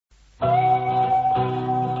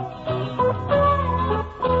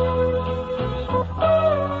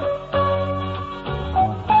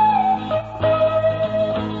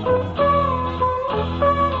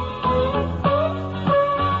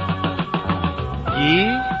ይህ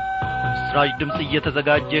ስራጅ ድምጽ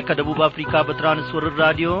እየተዘጋጀ ከደቡብ አፍሪካ በትራንስወርልድ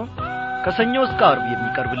ራዲዮ ከሰኞ እስከ ዓርብ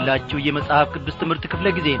የሚቀርብላችሁ የመጽሐፍ ቅዱስ ትምህርት ክፍለ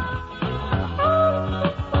ጊዜ ነው።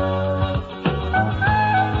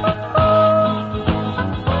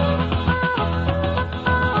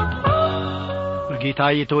 በጌታ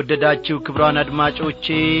የተወደዳችሁ ክቡራን አድማጮቼ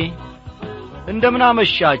እንደምን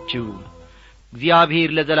አመሻችሁ። እግዚአብሔር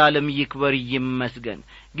ለዘላለም ይክበር ይመስገን።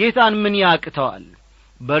 ጌታን ምን ያቅተዋል?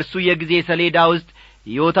 በእርሱ የጊዜ ሰሌዳ ውስጥ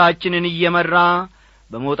ሕይወታችንን እየመራ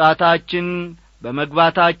በመውጣታችን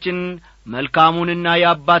በመግባታችን መልካሙንና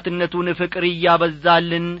የአባትነቱን ፍቅር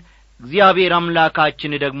እያበዛልን እግዚአብሔር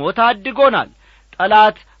አምላካችን ደግሞ ታድጎናል።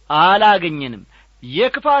 ጠላት አላገኘንም፣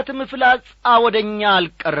 የክፋትም ፍላጻ ወደኛ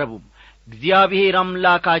አልቀረቡም። እግዚአብሔር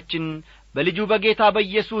አምላካችን በልጁ በጌታ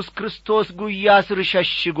በኢየሱስ ክርስቶስ ጉያ ስር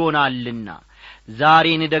ሸሽጎናልና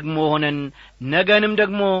ዛሬን ደግሞ ሆነን ነገንም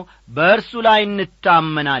ደግሞ በእርሱ ላይ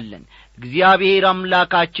እንታመናለን። እግዚአብሔር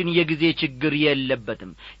አምላካችን የጊዜ ችግር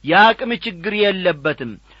የለበትም፣ የአቅም ችግር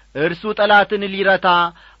የለበትም። እርሱ ጠላትን ሊረታ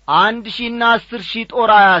 1,000ና 10,000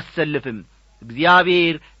 ጦር አያሰልፍም።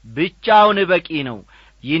 እግዚአብሔር ብቻውን በቂ ነው።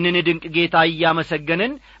 ይህንን ድንቅ ጌታ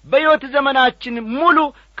እያመሰገንን በሕይወት ዘመናችን ሙሉ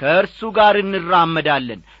ከእርሱ ጋር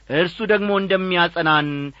እንራመዳለን። እርሱ ደግሞ እንደሚያጸናን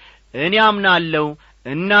እኔ አምናለሁ፣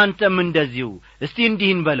 እናንተም እንደዚሁ። እስቲ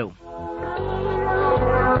እንዲህን በለው።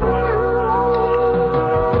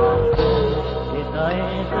 ጌታዬ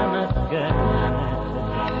ተመስገን፣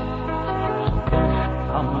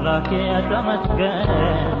 አምላኬ ተመስገን፣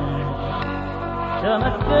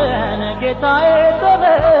 ተመስገን ጌታዬ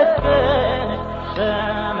ተመስገን፣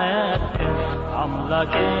 ተመስገን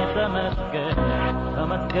አምላኬ ተመስገን፣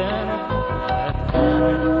 ተመስገን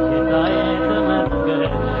ጌታዬ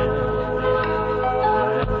ተመስገን፣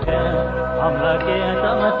 አምላኬ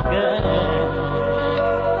ተመስገን፣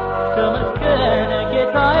 ተመስገን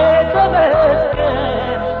ጌታዬ ተመስገን፣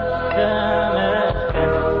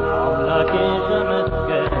 ተመስገን አምላኬ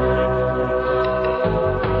ተመስገን።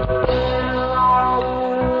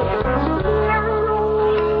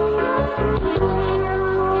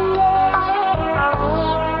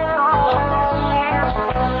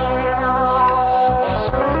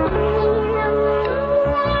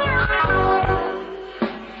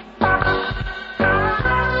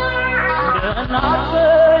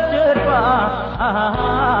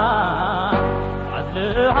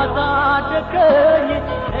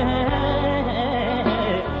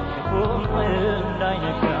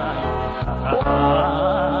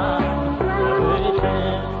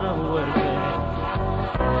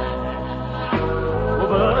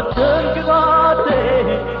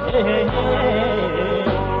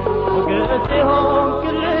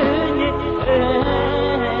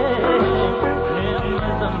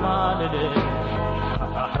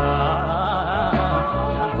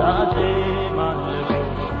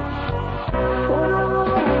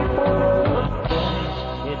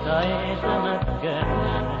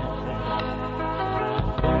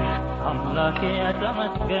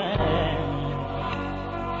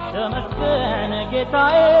 ተመስገን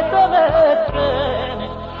ጌታዬ ተመስገን፣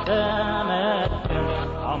 ተመስገን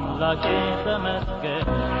አምላኬ ተመስገን፣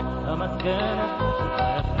 ተመስገን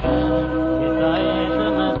ጌታዬ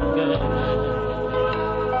ተመስገን፣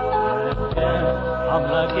 ተመስገን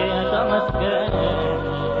አምላኬ ተመስገን፣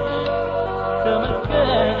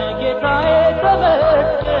 ተመስገን ጌታዬ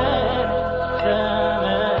ተመስገን፣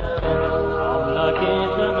 ተመስገን አምላኬ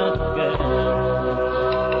ተመስገን።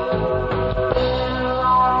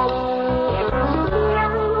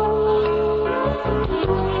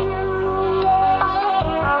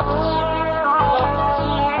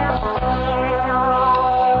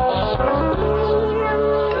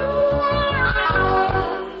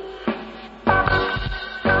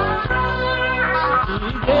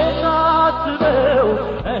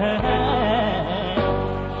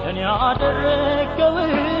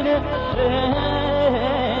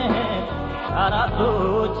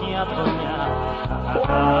 አራቶች ያቶኛ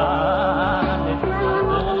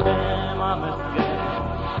ማመስገን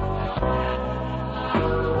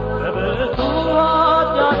በብዙ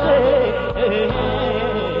ኃጢአቴ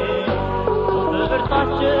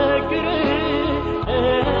ብርታቸግር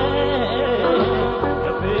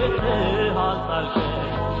ከፊትህ አልጣልከኝ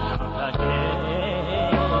አምላኬ፣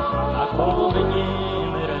 አቆመኝ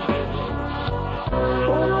ምሕረትህ።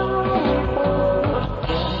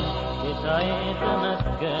 ጌታዬ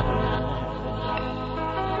ተመስገን፣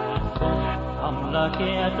 አምላኬ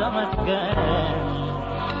ተመስገን፣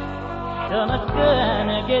 ተመስገን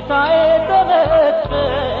ጌታዬ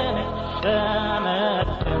ተመስገን፣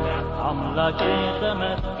 ተመስገን አምላኬ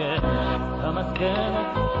ተመስገን፣ ተመስገን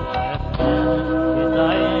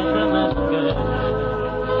ጌታዬ ተመስገን፣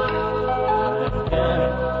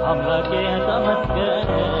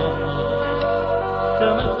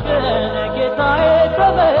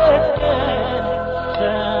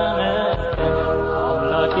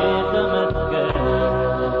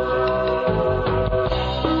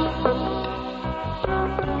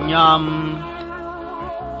 እኛም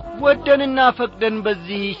ወደንና ፈቅደን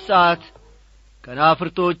በዚህ ሰዓት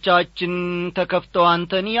ከናፍርቶቻችን ተከፍተው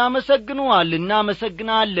አንተን ያመሰግኑሃል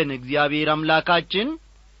እናመሰግናለን እግዚአብሔር አምላካችን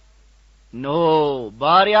ኖ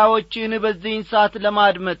ባሪያዎችን በዚህ ሰዓት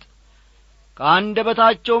ለማድመጥ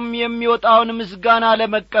ከአንደበታቸውም የሚወጣውን ምስጋና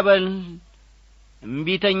ለመቀበል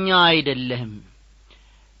እምቢተኛ አይደለህም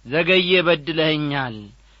ዘገየ በድለኸኛል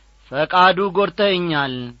ፈቃዱ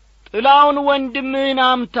ጎርተኸኛል ጥላውን ወንድምህን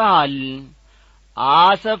አምተሃል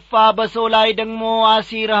አሰፋ በሰው ላይ ደግሞ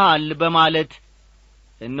አሲርሃል በማለት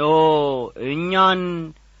እኛን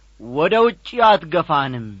ወደ ውጭ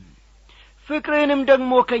አትገፋንም ፍቅርህንም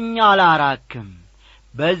ደግሞ ከኛ አላራክም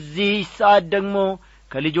በዚህ ሰዓት ደግሞ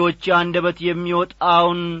ከልጆች አንደበት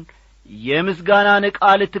የሚወጣውን የምስጋናን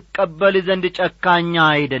ቃል ትቀበል ዘንድ ጨካኛ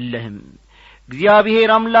አይደለህም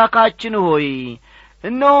እግዚአብሔር አምላካችን ሆይ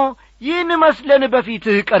ይህን መስለን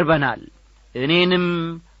በፊትህ ቀርበናል እኔንም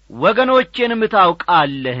ወገኖቼንም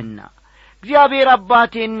ታውቃለህና እግዚአብሔር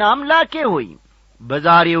አባቴና አምላኬ ሆይ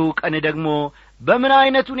በዛሬው ቀን ደግሞ በምን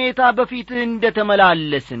አይነት ሁኔታ በፊትህ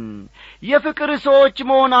እንደተመላለስን የፍቅር ሰዎች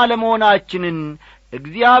መሆን አለመሆናችንን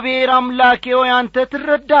እግዚአብሔር አምላኬ ሆይ አንተ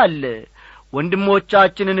ትረዳለህ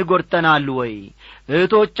ወንድሞቻችንን ጎርተናል ወይ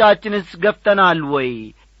እህቶቻችንስ ገፍተናል ወይ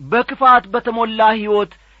በክፋት በተሞላ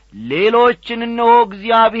ሕይወት ሌሎችን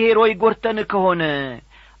እግዚአብሔር ሆይ ጎርተን ከሆነ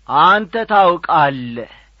አንተ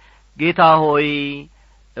ታውቃለህ ጌታ ሆይ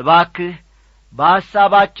እባክህ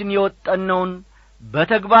በሐሳባችን የወጠነውን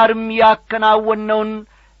በተግባርም ያከናወነውን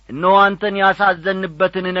አንተን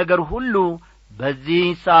ያሳዘንበትን ነገር ሁሉ በዚህ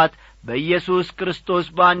ሰዓት በኢየሱስ ክርስቶስ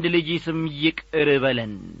በአንድ ልጅ ስም ይቅር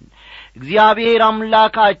በለን እግዚአብሔር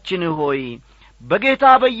አምላካችን ሆይ በጌታ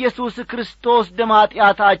በኢየሱስ ክርስቶስ ደም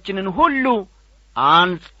ኃጢአታችንን ሁሉ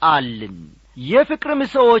አንጻልን የፍቅርም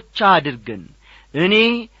ሰዎች አድርገን እኔ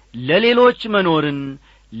ለሌሎች መኖርን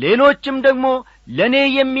ሌሎችም ደግሞ ለኔ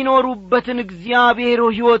የሚኖሩበትን እግዚአብሔር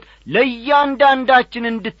ሕይወት ለእያንዳንዳችን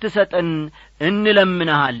እንድትሰጠን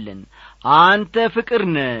እንለምንሃለን አንተ ፍቅር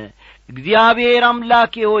ነህ እግዚአብሔር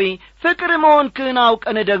አምላኬ ሆይ ፍቅር መሆንክን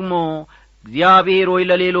አውቀን ደግሞ እግዚአብሔር ሆይ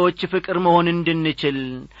ለሌሎች ፍቅር መሆን እንድንችል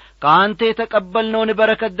ከአንተ የተቀበልነውን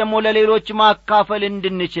በረከት ደግሞ ለሌሎች ማካፈል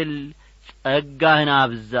እንድንችል ጸጋህን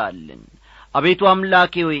አብዛልን አቤቱ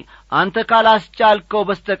አምላኬ ሆይ አንተ ካላስቻልከው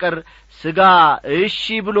በስተቀር ሥጋ እሺ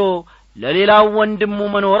ብሎ ለሌላው ወንድሙ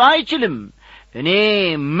መኖር አይችልም እኔ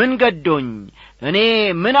ምን ገዶኝ እኔ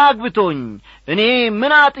ምን አግብቶኝ እኔ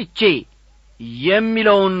ምን አጥቼ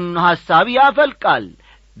የሚለውን ሐሳብ ያፈልቃል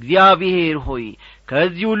እግዚአብሔር ሆይ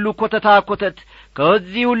ከዚህ ሁሉ ኮተት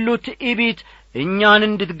ከዚህ ሁሉ ትዕቢት እኛን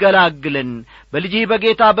እንድትገላግለን በልጅ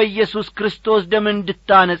በጌታ በኢየሱስ ክርስቶስ ደም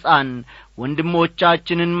እንድታነጻን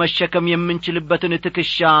ወንድሞቻችንን መሸከም የምንችልበትን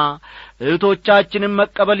ትከሻ እህቶቻችንን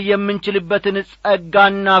መቀበል የምንችልበትን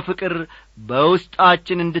ጸጋና ፍቅር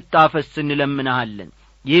በውስጣችን እንድታፈስ እንለምንሃለን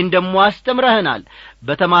ይህን ደግሞ አስተምረህናል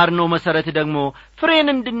በተማርነው መሰረት ደግሞ ፍሬን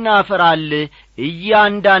እንድናፈራልህ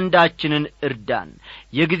እያንዳንዳችንን እርዳን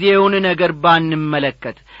የጊዜውን ነገር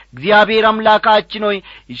ባንመለከት እግዚአብሔር አምላካችን ሆይ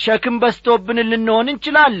ሸክም በስቶብን ልንሆን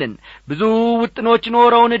እንችላለን ብዙ ውጥኖች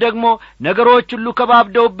ኖረውን ደግሞ ነገሮች ሁሉ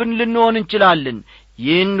ከባብደውብን ልንሆን እንችላለን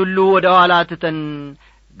ይህን ሁሉ ወደ ኋላ ትተን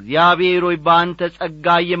እግዚአብሔር ሆይ በአንተ ጸጋ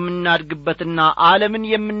የምናድግበትና ዓለምን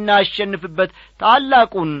የምናሸንፍበት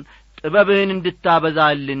ታላቁን ጥበብህን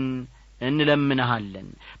እንድታበዛልን እንለምንሃለን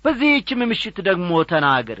በዚህችም ምሽት ደግሞ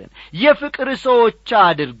ተናገረን የፍቅር ሰዎች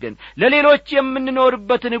አድርገን ለሌሎች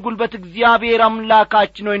የምንኖርበትን ጉልበት እግዚአብሔር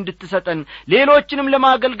አምላካችን ሆይ እንድትሰጠን ሌሎችንም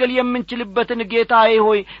ለማገልገል የምንችልበትን ጌታዬ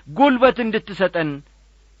ሆይ ጉልበት እንድትሰጠን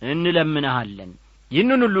እንለምንሃለን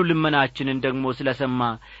ይህንን ሁሉ ልመናችንን ደግሞ ስለሰማ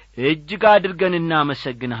እጅግ አድርገን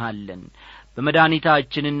እናመሰግንሃለን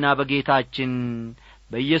በመድኃኒታችንና በጌታችን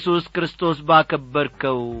በኢየሱስ ክርስቶስ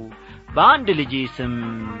ባከበርከው በአንድ ልጅ ስም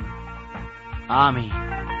አሜን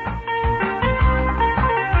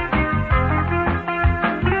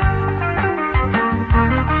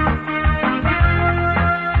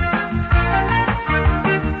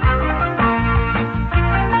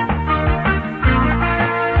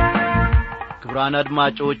ክቡራን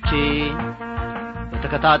አድማጮቼ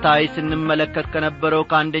በተከታታይ ስንመለከት ከነበረው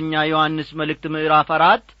ከአንደኛ ዮሐንስ መልእክት ምዕራፍ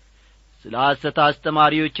 4 ስለ ሐሰት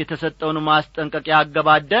አስተማሪዎች የተሰጠውን ማስጠንቀቂያ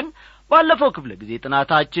አገባደን ባለፈው ክፍለ ጊዜ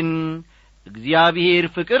ጥናታችን እግዚአብሔር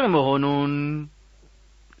ፍቅር መሆኑን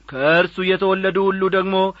ከእርሱ የተወለዱ ሁሉ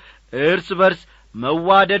ደግሞ እርስ በርስ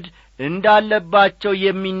መዋደድ እንዳለባቸው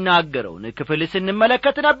የሚናገረውን ክፍል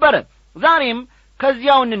ስንመለከት ነበር ዛሬም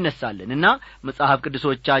ከዚያው እንነሳለንና መጽሐፍ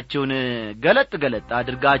ቅዱሶቻችሁን ገለጥ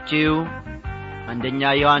አድርጋችሁ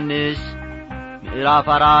አንደኛ ዮሐንስ ምዕራፍ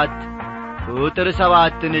 4 ቁጥር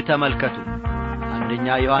 7 ተመልከቱ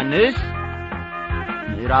አንደኛ ዮሐንስ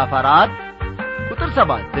ምዕራፍ 4 ቁጥር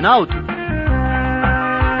 7 አውጡ።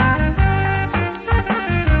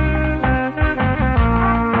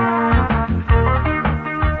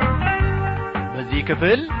 በዚህ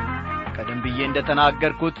ክፍል ቀደም ብዬ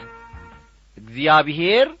እንደተናገርኩት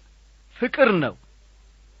እግዚአብሔር ፍቅር ነው፣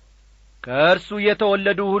 ከእርሱ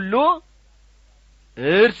የተወለዱ ሁሉ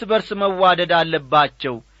እርስ በርስ መዋደድ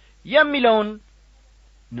አለባቸው የሚለውን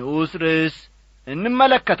ንዑስ ርዕስ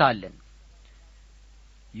እንመለከታለን።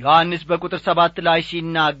 ዮሐንስ በቁጥር 7 ላይ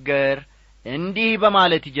ሲናገር እንዲህ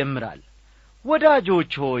በማለት ይጀምራል።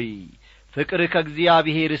 ወዳጆች ሆይ ፍቅር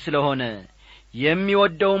ከእግዚአብሔር ስለሆነ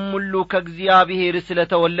የሚወደውም ሁሉ ከእግዚአብሔር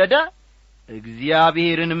ስለተወለደ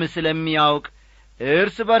እግዚአብሔርንም ስለሚያውቅ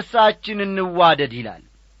እርስ በርሳችን እንዋደድ ይላል።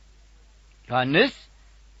 ዮሐንስ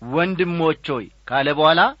ወንድሞች ሆይ ካለ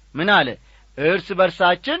በኋላ ምን አለ? እርስ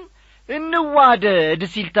በርሳችን እንዋደድ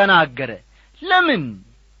ሲል ተናገረ። ለምን?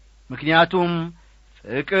 ምክንያቱም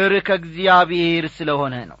ፍቅር ከእግዚአብሔር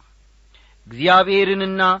ስለሆነ ነው።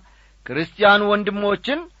 እግዚአብሔርንና ክርስቲያን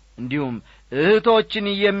ወንድሞችን እንዲሁም እህቶችን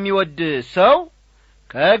የሚወድ ሰው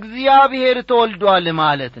ከእግዚአብሔር ተወልዷል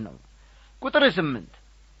ማለት ነው። ቁጥር 8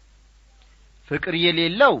 ፍቅር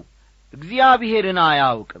የሌለው እግዚአብሔርን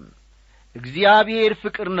አያውቅም፣ እግዚአብሔር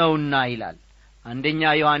ፍቅር ነውና ይላል። አንደኛ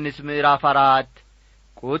ዮሐንስ ምዕራፍ 4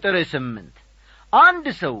 ቁጥር 8 አንድ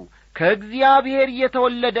ሰው ከእግዚአብሔር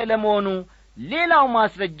የተወለደ ለመሆኑ ሌላው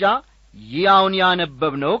ማስረጃ ያውን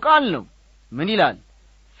ያነበብነው ቃል ነው። ምን ይላል?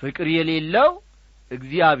 ፍቅር የሌለው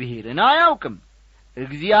እግዚአብሔርን አያውቅም፣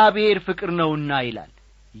 እግዚአብሔር ፍቅር ነውና ይላል።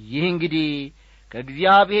 ይህ እንግዲህ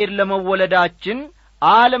ከእግዚአብሔር ለመወለዳችን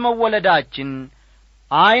አለመወለዳችን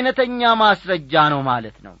አይነተኛ ማስረጃ ነው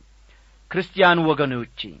ማለት ነው። ክርስቲያን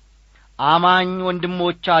ወገኖቼ አማኝ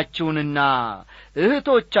ወንድሞቻችሁንና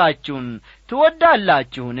እህቶቻችሁን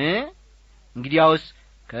ትወዳላችሁን? እንግዲያውስ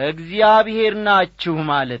ከእግዚአብሔር ናችሁ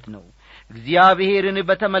ማለት ነው። እግዚአብሔርን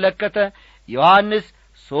በተመለከተ ዮሐንስ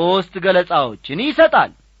 3 ገለጻዎችን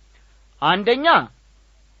ይሰጣል። አንደኛ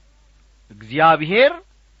እግዚአብሔር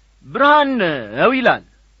ብርሃን ነው ይላል።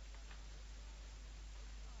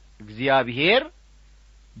 እግዚአብሔር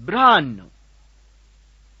ብርሃን ነው።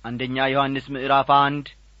 አንደኛ ዮሐንስ ምዕራፍ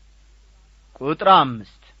 1 ቁጥር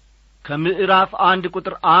 5 ከምዕራፍ 1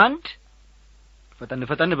 ቁጥር 1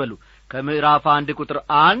 ፈጠን በሉ። ከምዕራፍ 1 ቁጥር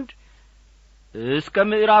 1 እስከ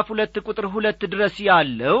ምዕራፍ 2 ቁጥር 2 ድረስ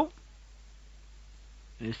ያለው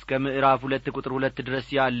እስከ ምዕራፍ 2 ቁጥር 2 ድረስ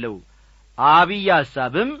ያለው አብይ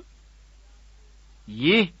ሐሳብም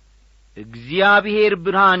ይህ እግዚአብሔር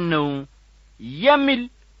ብርሃን ነው የሚል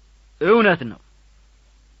እውነት ነው።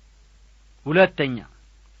 ሁለተኛ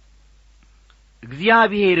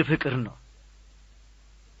እግዚአብሔር ፍቅር ነው።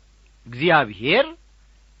 እግዚአብሔር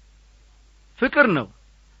ፍቅር ነው።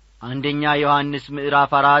 አንደኛ ዮሐንስ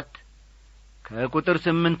ምዕራፍ 4 ከቁጥር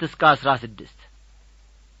 8 እስከ 16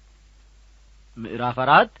 ምዕራፍ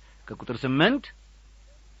 4 ከቁጥር 8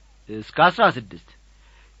 እስከ 16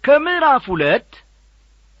 ከምዕራፍ 2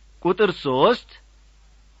 ቁጥር 3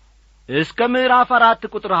 እስከ ምዕራፍ 4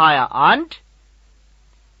 ቁጥር 21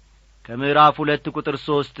 ከምዕራፍ 2 ቁጥር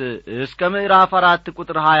 3 እስከ ምዕራፍ 4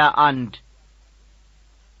 ቁጥር 21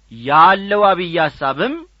 ያለው አብይ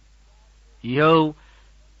ሐሳብም ይኸው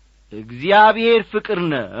እግዚአብሔር ፍቅር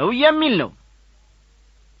ነው የሚል ነው።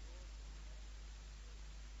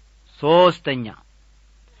 ሶስተኛ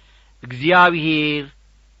እግዚአብሔር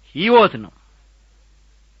ሕይወት ነው።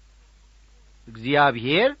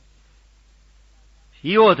 እግዚአብሔር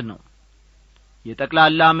ሕይወት ነው።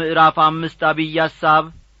 የጠቅላላ ምዕራፍ 5 አብይ ሐሳብ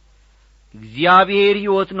እግዚአብሔር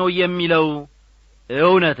ሕይወት ነው የሚለው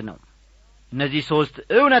እውነት ነው። እነዚህ 3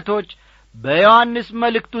 እውነቶች በዮሐንስ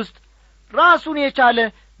መልእክት ውስጥ ራሱን የቻለ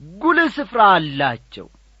ጉልህ ስፍራ አላቸው።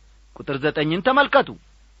 ቁጥር 9ን ተመልከቱ።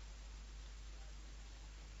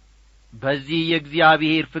 በዚህ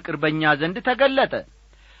የእግዚአብሔር ፍቅር በእኛ ዘንድ ተገለጠ፣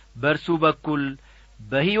 በእርሱ በኩል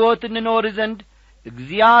በሕይወት እንኖር ዘንድ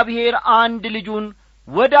እግዚአብሔር አንድ ልጁን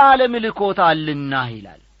ወደ ዓለም ልኮታልና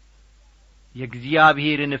ይላል።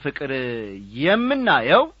 የእግዚአብሔርን ፍቅር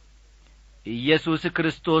የምናየው ኢየሱስ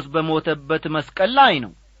ክርስቶስ በሞተበት መስቀል ላይ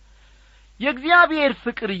ነው። የእግዚአብሔር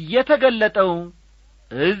ፍቅር የተገለጠው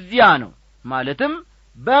እዚያ ነው፣ ማለትም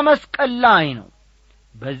በመስቀል ላይ ነው።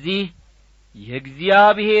 በዚህ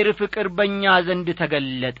የእግዚአብሔር ፍቅር በእኛ ዘንድ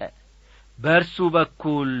ተገለጠ፣ በእርሱ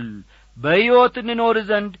በኩል በሕይወት እንኖር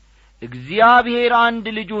ዘንድ እግዚአብሔር አንድ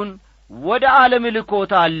ልጁን ወደ ዓለም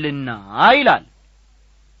ልኮታልና ይላል።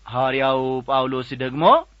 ሐዋርያው ጳውሎስ ደግሞ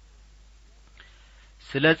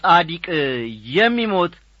ስለ ጻድቅ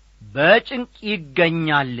የሚሞት በጭንቅ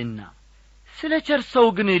ይገኛልና ስለ ቸር ሰው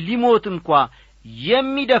ግን ሊሞት እንኳ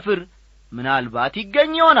የሚደፍር ምናልባት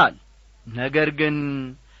ይገኝ ይሆናል። ነገር ግን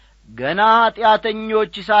ገና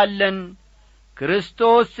ኃጢአተኞች ሳለን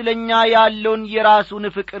ክርስቶስ ስለኛ ያለውን የራሱን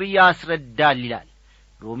ፍቅር ያስረዳል ይላል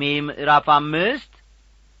ሮሜ ምዕራፍ 5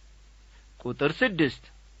 ቁጥር 6።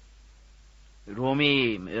 ሮሜ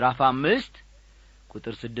ምዕራፍ 5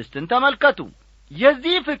 ቁጥር 6ን ተመልከቱ።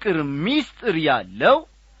 የዚህ ፍቅር ምስጢር ያለው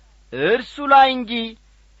እርሱ ላይ እንጂ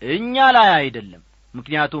እኛ ላይ አይደለም።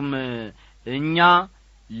 ምክንያቱም እኛ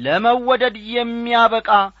ለመወደድ የሚያበቃ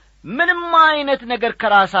ምንም አይነት ነገር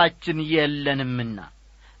ከራሳችን የለንምና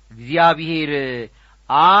እግዚአብሔር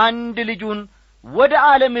አንድ ልጁን ወደ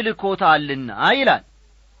ዓለም ልኮታልና ይላል።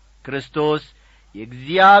 ክርስቶስ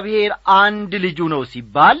የእግዚአብሔር አንድ ልጁ ነው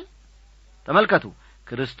ሲባል ተመልከቱ።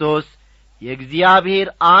 ክርስቶስ የእግዚአብሔር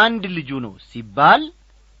አንድ ልጁ ነው ሲባል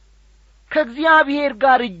ከእግዚአብሔር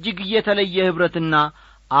ጋር እጅግ የተለየ ኅብረትና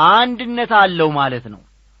አንድነት አለው ማለት ነው።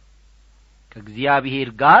 ከእግዚአብሔር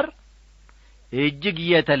ጋር እጅግ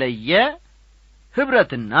የተለየ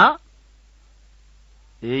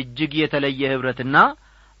ኅብረትና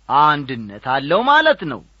አንድነት አለው ማለት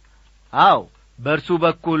ነው። አዎ በእርሱ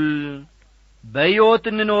በኩል በሕይወት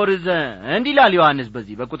እንኖር ዘንድ ይላል ዮሐንስ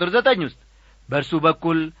በዚህ በቁጥር 9 ውስጥ በእርሱ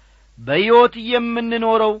በኩል በሕይወት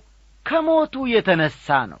የምንኖረው ከሞቱ የተነሳ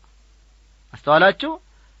ነው። አስተዋላችሁ?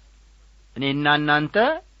 እኔና እናንተ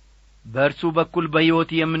በእርሱ በኩል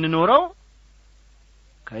በሕይወት የምንኖረው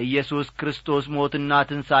ከኢየሱስ ክርስቶስ ሞትና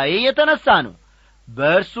ትንሣኤ የተነሳ ነው።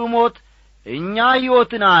 በእርሱ ሞት እኛ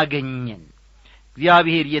ሕይወትን አገኘን።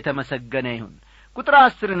 እግዚአብሔር የተመሰገነ ይሁን። ቁጥር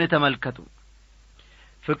 10ን ተመልከቱ።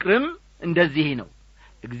 ፍቅርም እንደዚህ ነው፣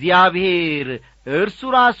 እግዚአብሔር እርሱ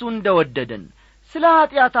ራሱ እንደወደደን ስለ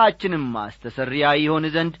ኀጢአታችንም ማስተሰሪያ ይሆን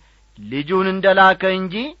ዘንድ ልጁን እንደላከ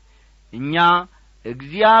እንጂ እኛ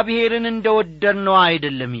እግዚአብሔርን እንደወደድነው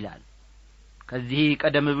አይደለም ይላል። ከዚህ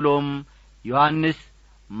ቀደም ብሎም ዮሐንስ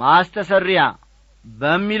ማስተሰሪያ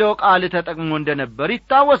በሚለው ቃል ተጠቅሞ እንደነበር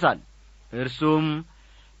ይታወሳል። እርሱም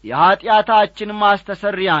የኀጢአታችን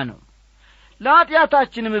ማስተሰሪያ ነው።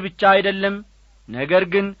 ለኀጢአታችንም ብቻ አይደለም፣ ነገር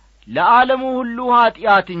ግን ለዓለሙ ሁሉ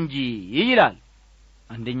ኀጢአት እንጂ ይላል።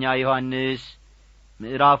 አንደኛ ዮሐንስ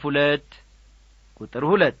ምዕራፍ 2 ቁጥር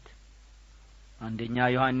 2። አንደኛ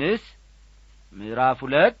ዮሐንስ ምዕራፍ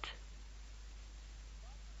 2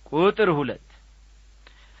 ቁጥር 2።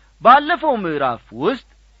 ባለፈው ምዕራፍ ውስጥ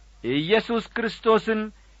ኢየሱስ ክርስቶስን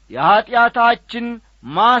የኀጢአታችን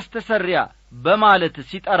ማስተሰሪያ በማለት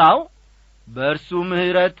ሲጠራው በእርሱ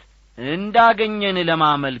ምሕረት እንዳገኘን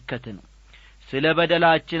ለማመልከት ነው። ስለ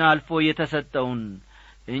በደላችን አልፎ የተሰጠውን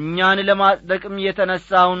እኛን ለማጽደቅም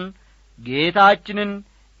የተነሳውን ጌታችንን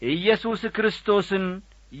ኢየሱስ ክርስቶስን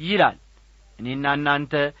ይላል። እኔና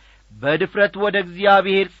እናንተ በድፍረት ወደ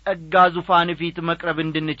እግዚአብሔር ጸጋ ዙፋን ፊት መቅረብ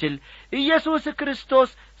እንድንችል ኢየሱስ ክርስቶስ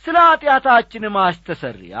ስለ ኀጢአታችን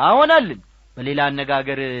ማስተሰሪያ ሆነልን። በሌላ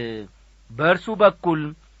አነጋገር በእርሱ በኩል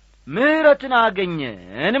ምሕረትን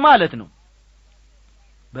አገኘን ማለት ነው።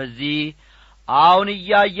 በዚህ አሁን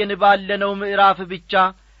እያየን ባለነው ምዕራፍ ብቻ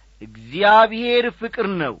እግዚአብሔር ፍቅር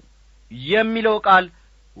ነው የሚለው ቃል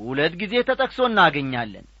 2 ጊዜ ተጠቅሶ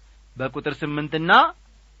እናገኛለን። በቁጥር 8ና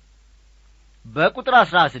በቁጥር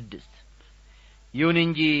 16። ይሁን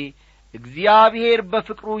እንጂ እግዚአብሔር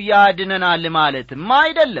በፍቅሩ ያድነናል ማለትም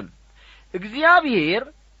አይደለም። እግዚአብሔር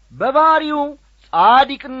በባህሪው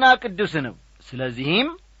ጻድቅና ቅዱስ ነው። ስለዚህም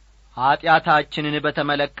ኀጢአታችንን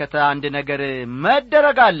በተመለከተ አንድ ነገር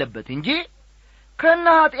መደረግ አለበት እንጂ ከነ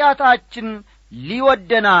ኀጢአታችን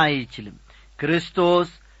ሊወደን አይችልም። ክርስቶስ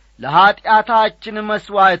ለኀጢአታችን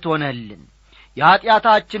መሥዋዕት ሆነልን፣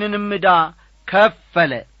 የኀጢአታችንንም ዕዳ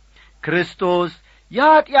ከፈለ። ክርስቶስ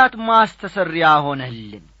የኀጢአት ማስተሰሪያ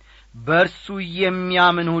ሆነልን። በእርሱ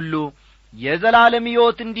የሚያምን ሁሉ የዘላለም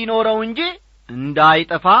ሕይወት እንዲኖረው እንጂ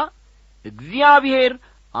እንዳይጠፋ እግዚአብሔር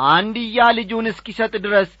አንድያ ልጁን እስኪሰጥ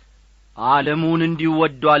ድረስ ዓለሙን እንዲሁ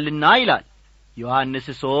ወዶአልና ይላል ዮሐንስ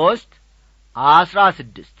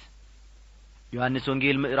 3:16። ዮሐንስ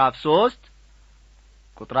ወንጌል ምዕራፍ 3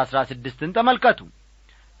 ቁጥር 16ን ተመልከቱ።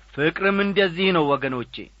 ፍቅርም እንደዚህ ነው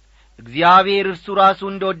ወገኖቼ፣ እግዚአብሔር እርሱ ራሱ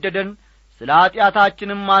እንደወደደን ስለ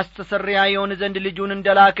ኀጢአታችንም ማስተሰሪያ ይሆን ዘንድ ልጁን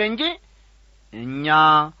እንደላከ እንጂ እኛ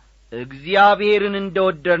እግዚአብሔርን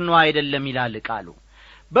እንደወደድነው አይደለም ይላል ቃሉ።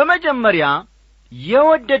 በመጀመሪያ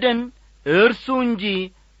የወደደን እርሱ እንጂ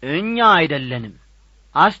እኛ አይደለንም።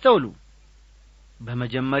 አስተውሉ።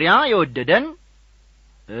 በመጀመሪያ የወደደን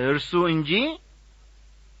እርሱ እንጂ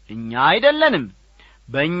እኛ አይደለንም።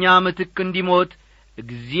 በእኛ ምትክ እንዲሞት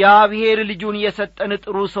እግዚአብሔር ልጁን የሰጠን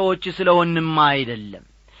ጥሩ ሰዎች ስለሆንም አይደለም።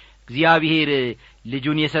 እግዚአብሔር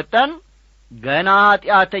ልጁን የሰጠን ገና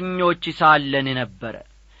ኀጢአተኞች ሳለን ነበረ።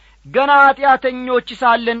 ገና ኀጢአተኞች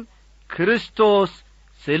ሳለን ክርስቶስ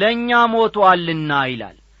ስለኛ ሞቶአልና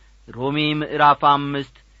ይላል። ሮሜ ምዕራፍ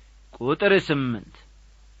 5 ቁጥር 8።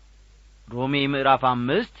 ሮሜ ምዕራፍ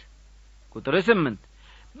 5 ቁጥር 8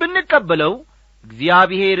 ብንቀበለው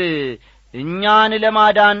እግዚአብሔር እኛን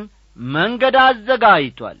ለማዳን መንገድ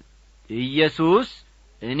አዘጋጅቷል። ኢየሱስ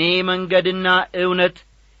እኔ መንገድና እውነት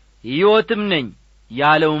ሕይወትም ነኝ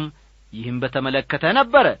ያለውም ይህን በተመለከተ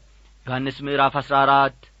ነበረ። ዮሐንስ ምዕራፍ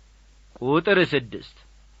 14 ቁጥር 6።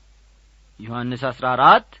 ዮሐንስ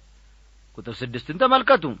 14 ቁጥር 6ን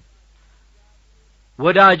ተመልከቱ።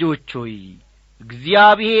 ወዳጆች ሆይ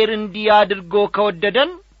እግዚአብሔር እንዲህ አድርጎ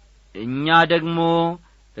ከወደደን እኛ ደግሞ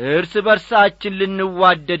እርስ በርሳችን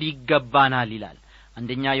ልንዋደድ ይገባናል ይላል።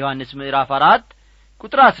 አንደኛ ዮሐንስ ምዕራፍ 4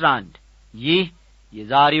 ቁጥር 11። ይህ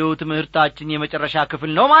የዛሬው ትምህርታችን የመጨረሻ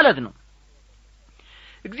ክፍል ነው ማለት ነው።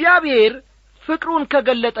 እግዚአብሔር ፍቅሩን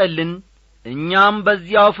ከገለጠልን እኛም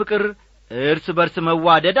በዚያው ፍቅር እርስ በርስ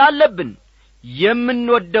መዋደድ አለብን።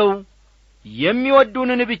 የምንወደው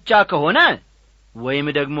የሚወዱንን ብቻ ከሆነ ወይም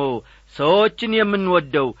ደግሞ ሰዎችን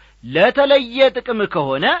የምንወደው ለተለየ ጥቅም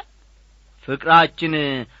ከሆነ ፍቅራችን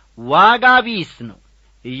ዋጋ ቢስ ነው።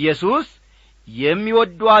 ኢየሱስ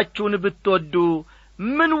የሚወዷችሁን ብትወዱ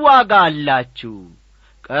ምን ዋጋ አላችሁ?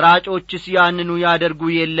 ቀራጮችስ ያንኑ ያደርጉ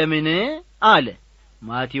የለምን? አለ።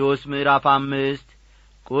 ማቴዎስ ምዕራፍ 5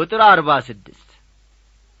 ቁጥር 46።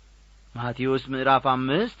 ማቴዎስ ምዕራፍ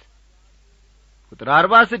 5 ቁጥር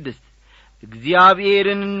 46።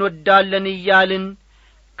 እግዚአብሔርን እንወዳለን እያልን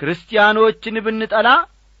ክርስቲያኖችን ብንጠላ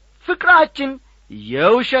ፍቅራችን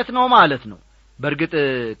የውሸት ነው ማለት ነው። በርግጥ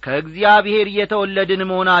ከእግዚአብሔር የተወለድን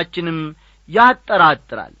መሆናችንም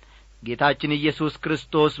ያጠራጥራል። ጌታችን ኢየሱስ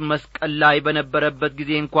ክርስቶስ መስቀል ላይ በነበረበት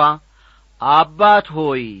ጊዜ እንኳ አባት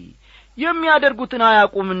ሆይ የሚያደርጉትን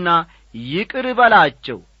አያውቁምና ይቅር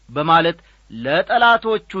በላቸው በማለት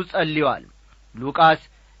ለጠላቶቹ ጸልዮአል። ሉቃስ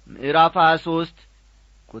ምዕራፍ 23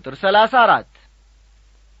 ቁጥር 34።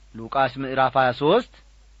 ሉቃስ ምዕራፍ 23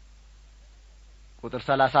 ቁጥር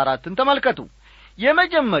 34ን ተመልከቱ።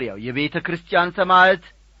 የመጀመሪያው የቤተ ክርስቲያን ሰማዕት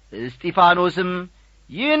እስጢፋኖስም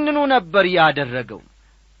ይህንኑ ነበር ያደረገው።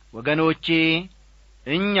 ወገኖቼ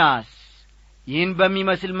እኛስ ይህን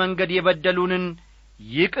በሚመስል መንገድ የበደሉንን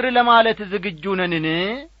ይቅር ለማለት ዝግጁ ነንን?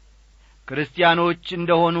 ክርስቲያኖች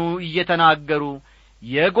እንደሆኑ እየተናገሩ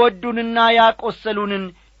የጎዱንና ያቆሰሉንን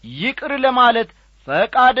ይቅር ለማለት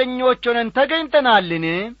ፈቃደኞች ሆነን ተገኝተናልን?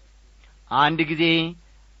 አንድ ጊዜ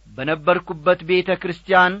በነበርኩበት ቤተ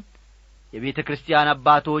ክርስቲያን የቤተ ክርስቲያን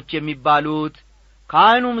አባቶች የሚባሉት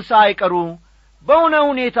ካህኑም ሳይቀሩ በሆነ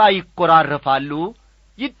ሁኔታ ይኮራረፋሉ፣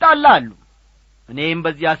 ይጣላሉ። እኔም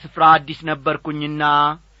በዚያ ስፍራ አዲስ ነበርኩኝና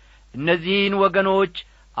እነዚህን ወገኖች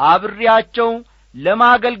አብሬያቸው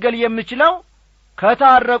ለማገልገል የምችለው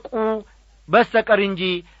ከታረቁ በስተቀር እንጂ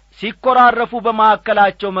ሲኮራረፉ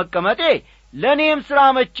በማዕከላቸው መቀመጤ ለእኔም ሥራ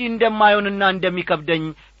መቺ እንደማይሆንና እንደሚከብደኝ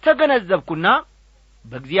ተገነዘብኩና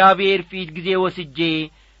በእግዚአብሔር ፊት ጊዜ ወስጄ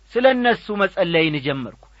ስለ እነሱ መጸለይን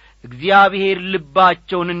ጀመርኩ። እግዚአብሔር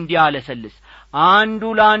ልባቸውን እንዲያለሰልስ አንዱ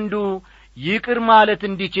ለአንዱ ይቅር ማለት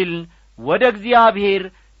እንዲችል ወደ እግዚአብሔር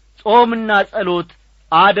ጾምና ጸሎት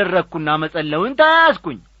አደረግኩና መጸለዩን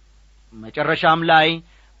ተያያዝኩኝ። መጨረሻም ላይ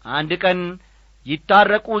አንድ ቀን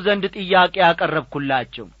ይታረቁ ዘንድ ጥያቄ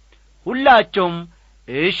ያቀረብኩላቸው። ሁላቸውም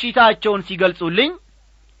እሺታቸውን ሲገልጹልኝ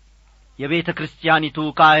የቤተ ክርስቲያኒቱ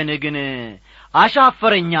ካህን ግን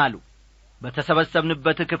አሻፈረኝ አሉ።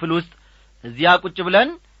 በተሰበሰብንበት ክፍል ውስጥ እዚያ ቁጭ ብለን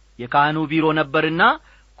የካህኑ ቢሮ ነበርና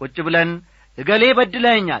ቁጭ ብለን እገሌ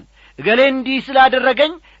በድለኛል፣ እገሌ እንዲህ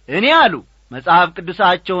ስላደረገኝ እኔ አሉ መጽሐፍ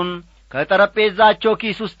ቅዱሳቸውን ከጠረጴዛቸው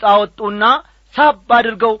ኪስ ውስጥ አወጡና ሳብ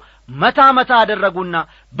አድርገው መታ አደረጉና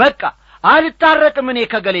በቃ አልታረቅም እኔ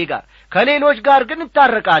ከገሌ ጋር፣ ከሌሎች ጋር ግን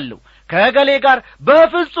እታረቃለሁ፣ ከገሌ ጋር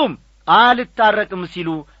በፍጹም አልታረቅም ሲሉ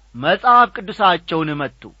መጽሐፍ ቅዱሳቸውን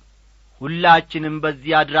መቱ። ሁላችንም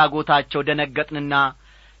በዚህ አድራጎታቸው ደነገጥንና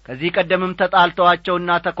ከዚህ ቀደምም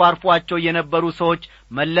ተጣልተዋቸውና ተኳርፏቸው የነበሩ ሰዎች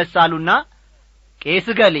መለሳሉና ቄስ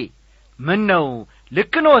ገሌ ምን ነው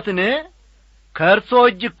ልክ ኖትን? ከእርሶ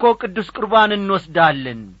እጅ እኮ ቅዱስ ቁርባን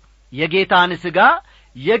እንወስዳለን፣ የጌታን ሥጋ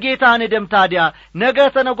የጌታን ደም ታዲያ ነገ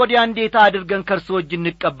ተነገ ወዲያ እንዴት አድርገን ከእርሶ እጅ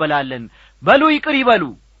እንቀበላለን? በሉ ይቅር ይበሉ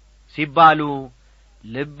ሲባሉ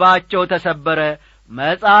ልባቸው ተሰበረ።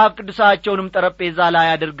 መጽሐፍ ቅዱሳቸውንም ጠረጴዛ ላይ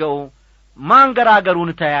አድርገው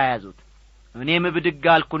ማንገራገሩን ተያያዙት። እኔም ብድግ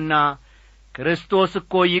አልኩና ክርስቶስ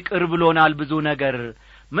እኮ ይቅር ብሎናል ብዙ ነገር፣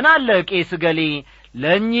 ምን አለ ቄስ ገሌ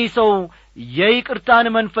ለእኚህ ሰው የይቅርታን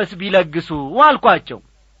መንፈስ ቢለግሱ አልኳቸው።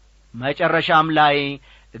 መጨረሻም ላይ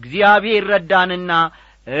እግዚአብሔር ረዳንና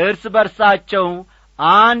እርስ በርሳቸው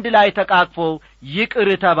አንድ ላይ ተቃቅፈው ይቅር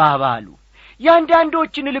ተባባሉ።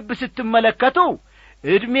 ያንዳንዶችን ልብ ስትመለከቱ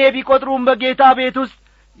ዕድሜ ቢቆጥሩም በጌታ ቤት ውስጥ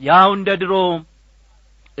ያው እንደ ድሮ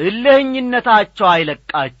እልህኝነታቸው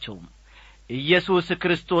አይለቃቸውም። ኢየሱስ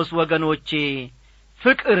ክርስቶስ ወገኖቼ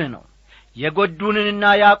ፍቅር ነው። የጎዱንንና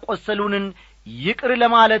ያቆሰሉንን ይቅር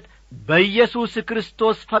ለማለት በኢየሱስ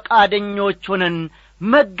ክርስቶስ ፈቃደኞች ሆነን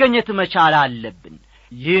መገኘት መቻል አለብን።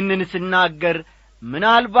 ይህንን ስናገር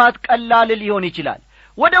ምናልባት ቀላል ሊሆን ይችላል፣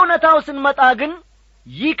 ወደ እውነታው ስንመጣ ግን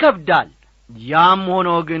ይከብዳል። ያም ሆኖ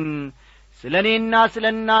ግን ስለኔና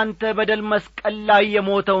ስለናንተ በደል መስቀል ላይ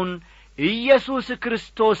የሞተውን ኢየሱስ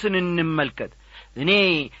ክርስቶስን እንመልከት። እኔ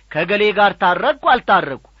ከገሌ ጋር ታረቅኩ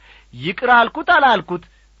አልታረቅኩ፣ ይቅር አልኩት አላልኩት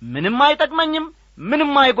ምንም አይጠቅመኝም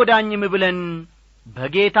ምንም አይጎዳኝም ብለን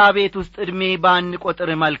በጌታ ቤት ውስጥ ዕድሜ ባንቆጥር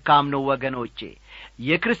መልካም ነው ወገኖቼ።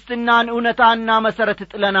 የክርስትናን እውነታና መሰረት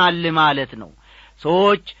ጥለናል ማለት ነው።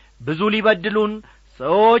 ሰዎች ብዙ ሊበድሉን፣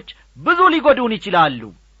 ሰዎች ብዙ ሊጎዱን ይችላሉ።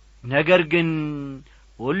 ነገር ግን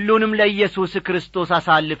ሁሉንም ለኢየሱስ ክርስቶስ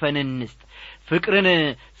አሳልፈን እንስጥ። ፍቅርን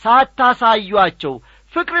ሳታሳዩአቸው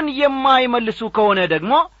ፍቅርን የማይመልሱ ከሆነ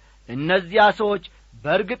ደግሞ እነዚያ ሰዎች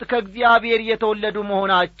በእርግጥ ከእግዚአብሔር የተወለዱ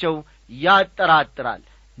መሆናቸው ያጠራጥራል።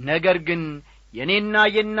 ነገር ግን የኔና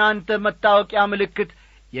የናንተ መታወቂያ ምልክት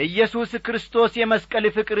የኢየሱስ ክርስቶስ የመስቀል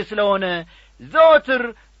ፍቅር ስለሆነ ዘወትር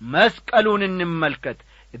መስቀሉን እንመልከት።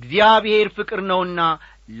 እግዚአብሔር ፍቅር ነውና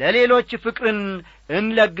ለሌሎች ፍቅርን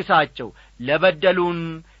እንለግሳቸው። ለበደሉን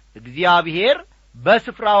እግዚአብሔር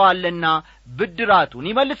በስፍራው አለና ብድራቱን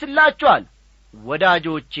ይመልስላቸዋል።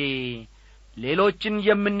 ወዳጆቼ ሌሎችን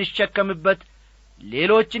የምንሸከምበት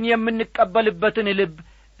ሌሎችን የምንቀበልበትን ልብ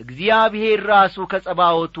እግዚአብሔር ራሱ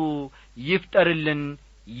ከጸባዖቱ ይፍጠርልን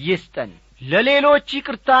ይስጠን። ለሌሎች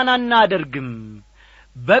ይቅርታን አናደርግም፣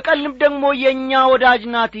 በቀልም ደግሞ የኛ ወዳጅ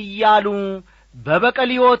ናት እያሉ በበቀል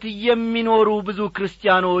ሕይወት የሚኖሩ ብዙ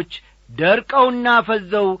ክርስቲያኖች ደርቀውና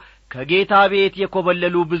ፈዘው ከጌታ ቤት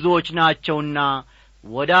የኮበለሉ ብዙዎች ናቸውና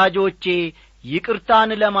ወዳጆቼ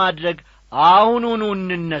ይቅርታን ለማድረግ አሁኑኑ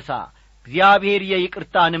እንነሳ። እግዚአብሔር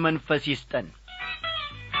የይቅርታን መንፈስ ይስጠን።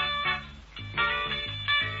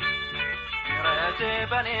 ምሕረት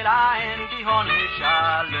በኔ ላይ እንዲሆን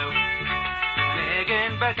ይሻለው፣ እኔ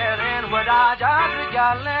ግን በቀልን ወዳጅ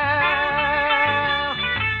አድርጋለሁ።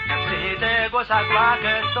 ነፍሴ ተጐሳቁላ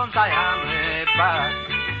ከቶም ሳያምርባት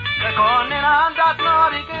ተኮንና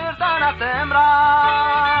እንዳትኖር ይቅርታን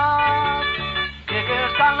አትምራት።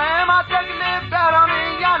 ይቅርታን ለማድረግ ልብ ያልሆን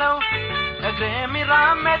እያለው እግር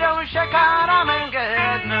የሚራመደው ሸካራ መንገድ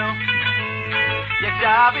ነው።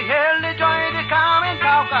 የእግዚአብሔር ልጅ ሆይ ድካሜን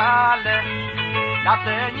ታውቃለህ፣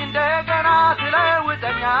 ዳብሰኝ እንደገና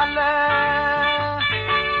ትለውጠኛለህ።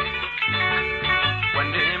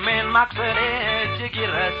 ወንድሜን ማክሰሬ እጅግ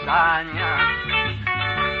ይረሳኛል፣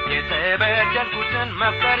 የተበደልኩትን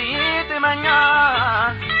መፍቀር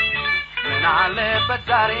ይጥመኛል። ምን አለበት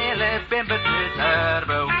ዛሬ ልቤን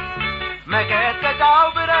ብትጠርበው፣ መቀጥቀጫው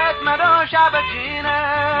ብረት መዶሻ በእጅ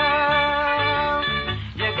ነው።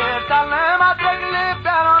 ይቅርታን ለማድረግ ልብ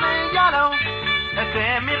ያልሆን እያለው እግር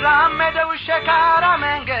የሚራመደው ሸካራ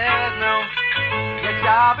መንገድ ነው።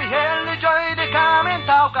 የእግዚአብሔር ልጅ ሆይ ድካሜን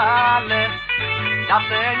ታውቃለህ፣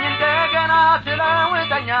 ዳብሰኝ እንደገና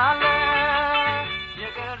ትለውጠኛለህ።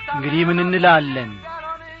 እንግዲህ ምን እንላለን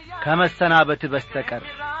ከመሰናበት በስተቀር?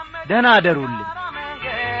 ደህና አደሩልን።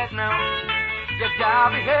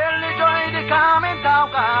 የእግዚአብሔር ልጅ ሆይ ድካሜን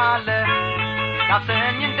ታውቃለህ፣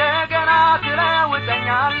 ዳብሰኝ እንደገና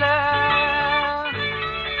ትለውጠኛለህ።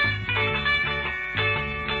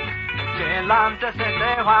 እጄን ላንተ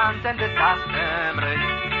ሰጠሁ አንተ እንድታስተምረኝ፣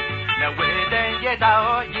 ለውጠኝ ጌታ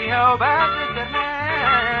ሆይ ይኸው በትር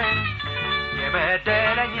ነኝ።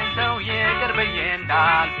 የበደለኝን ሰው ይቅር ብዬ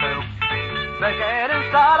እንዳልፈው፣ በቀልን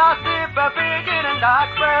ሳላስብ በፍቅር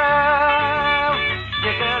እንዳቅፈው።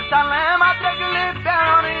 ይቅርታን ለማድረግ ልብ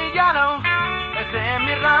ያልሆን እያለው እግር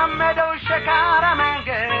የሚራመደው ሸካራ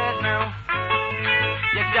መንገድ ነው።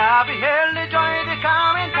 የእግዚአብሔር ልጅ ሆይ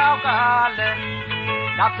ድካሜን ታውቃለህ፣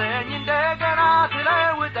 ዳብሰኝ እንደገና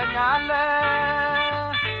ትለውጠኛለህ።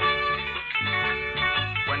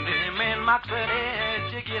 ወንድሜን ማክሰሬ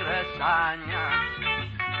እጅግ ይረሳኛል፣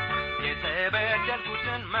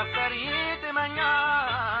 የተበደልኩትን መፍቀር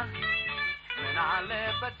ይጥመኛል። ምን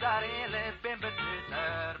አለበት ዛሬ ልቤን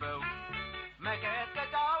ብትጠርበው፣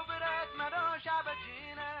 መቀጥቀጫ